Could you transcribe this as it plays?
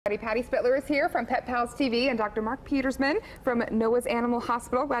Patty Spittler is here from Pet Pals TV and Dr. Mark Petersman from Noah's Animal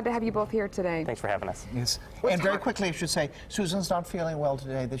Hospital. Glad to have you both here today. Thanks for having us. Yes. And very quickly, I should say, Susan's not feeling well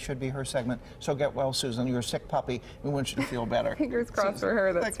today. This should be her segment. So get well, Susan. You're a sick puppy. We want you to feel better. Fingers crossed for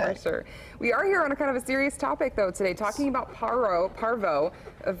her, that's for sure. We are here on a kind of a serious topic, though, today, talking about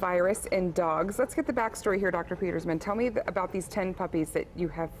parvovirus in dogs. Let's get the backstory here, Dr. Petersman. Tell me about these 10 puppies that you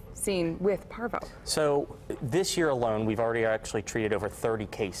have seen with parvo. So this year alone, we've already actually treated over 30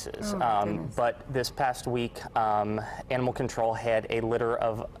 cases. But this past week, animal control had a litter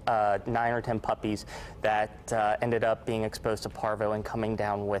of 9 or 10 puppies that ended up being exposed to parvo and coming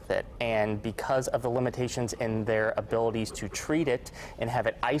down with it. And because of the limitations in their abilities to treat it and have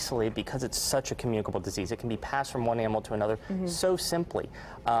it isolated, because it's such a communicable disease, it can be passed from one animal to another so simply.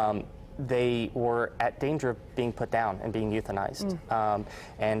 They were at danger of being put down and being euthanized.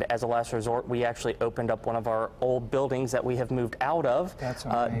 And as a last resort, we actually opened up one of our old buildings that we have moved out of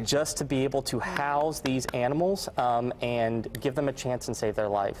just to be able to house these animals and give them a chance and save their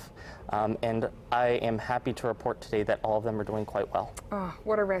life. And I am happy to report today that all of them are doing quite well. Oh,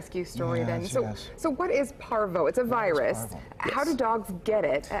 what a rescue story then. So what is parvo? It's a virus. How do dogs get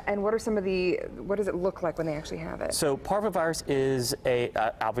it? And what are some of what does it look like when they actually have it? So parvovirus is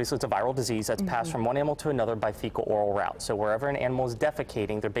obviously it's a viral disease that's passed from one animal to another by fecal-oral route. So wherever an animal is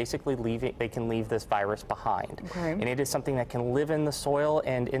defecating, they're basically they can leave this virus behind. And it is something that can live in the soil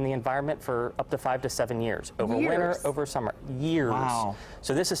and in the environment for up to 5 to 7 years. Over winter, over summer, years. Wow.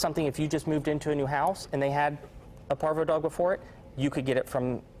 So this is something, if you just moved into a new house and they had a parvo dog before it, you could get it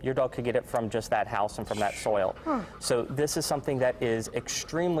from, your dog could get it from just that house and from that soil. So this is something that is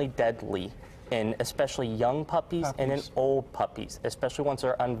extremely deadly in especially young puppies and in old puppies, especially ones that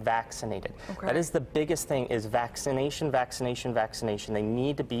are unvaccinated. That is the biggest thing, is vaccination, vaccination, vaccination. They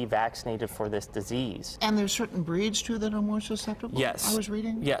need to be vaccinated for this disease. And there's certain breeds, too, that are more susceptible? Yes. I was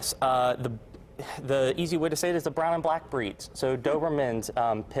reading? Yes. The easy way to say it is the brown and black breeds. So Dobermans,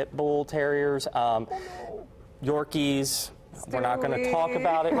 Pit Bull Terriers, Yorkies. We're not going to talk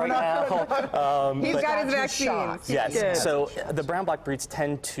about it right now. He's got his vaccines. Yes. So the brown black breeds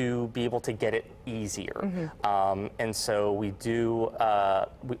tend to be able to get it easier, and so we do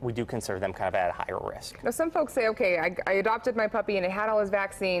consider them kind of at a higher risk. Now, some folks say, okay, I adopted my puppy and it had all his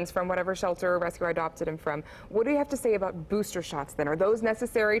vaccines from whatever shelter or rescue I adopted him from. What do you have to say about booster shots then? Are those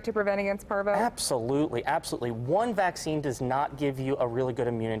necessary to prevent against parvo? Absolutely, absolutely. One vaccine does not give you a really good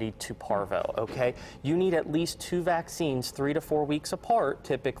immunity to parvo, okay? You need at least 2 vaccines 3 to 4 weeks apart,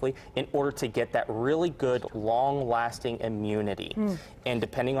 typically, in order to get that really good, long-lasting immunity. And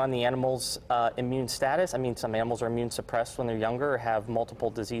depending on the animal's immune status, I mean, some animals are immune suppressed when they're younger or have multiple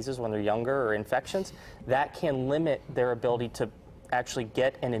diseases when they're younger or infections, that can limit their ability to actually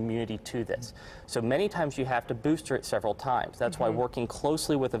get an immunity to this. So many times you have to booster it several times. That's why working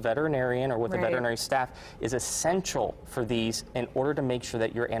closely with a veterinarian or with a veterinary staff is essential for these in order to make sure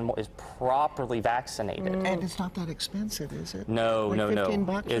that your animal is properly vaccinated. And it's not that expensive, is it? No, like no, 15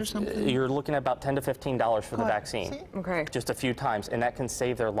 bucks or something? You're looking at about $10 to $15 for the vaccine. Just a few times, and that can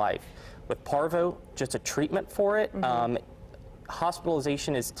save their life. With parvo, just a treatment for it,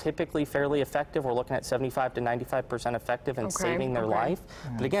 hospitalization is typically fairly effective. We're looking at 75 to 95% effective in saving their life.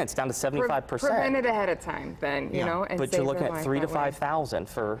 But again, it's down to 75%. Prevent it ahead of time, then, you know, and but you're looking at 3 to 5,000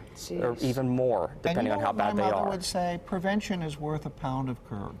 for, or even more, depending on how bad they are. My mother would say prevention is worth a pound of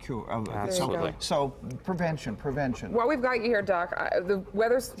cure. Absolutely. So prevention. Well, we've got you here, Doc. The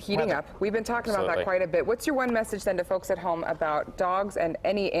weather's heating up. We've been talking about that quite a bit. What's your one message then to folks at home about dogs and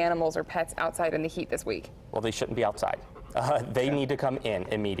any animals or pets outside in the heat this week? Well, they shouldn't be outside. They need to come in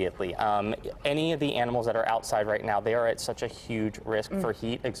immediately. Any of the animals that are outside right now, they are at such a huge risk for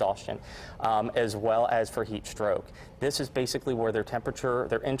heat exhaustion, as well as for heat stroke. This is basically where their temperature,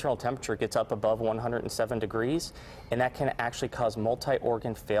 their internal temperature gets up above 107 degrees, and that can actually cause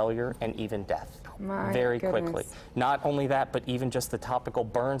multi-organ failure and even death very quickly. Not only that, but even just the topical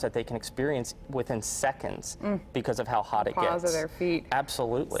burns that they can experience within seconds because of how hot it gets. Paws of their feet.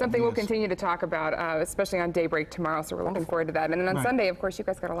 Absolutely. Something we'll continue to talk about, especially on Daybreak tomorrow, so we're looking forward to that. And then on Sunday, of course, you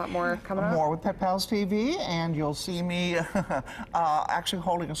guys got a lot more coming up. More with Pet Pals TV, and you'll see me actually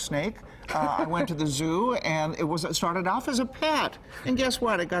holding a snake. I went to the zoo, and it started off as a pet, and guess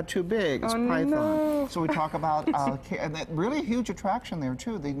what? It got too big. It's python. No. So we talk about and that really huge attraction there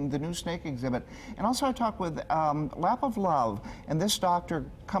too, the new snake exhibit. And also I talk with Lap of Love, and this doctor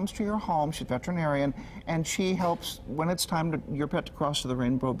comes to your home. She's a veterinarian, and she helps when it's time your pet to cross to the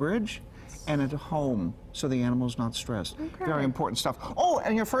Rainbow Bridge, and at home, so the animal's not stressed. lives. Very important stuff. Oh,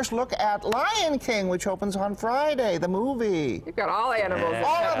 and your first look at Lion King, which opens on Friday, the movie. You've got all animals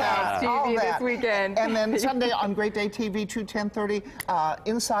All of that, TV this weekend. And then Sunday on Great Day TV, 10:30,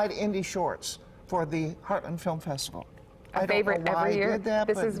 Inside Indie Shorts for the Heartland Film Festival. A favorite every year.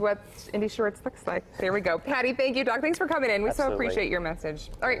 This is what Indie Shorts looks like. There we go. Patty, thank you, Doc. Thanks for coming in. We so appreciate your message.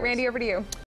 All right, Randy, over to you.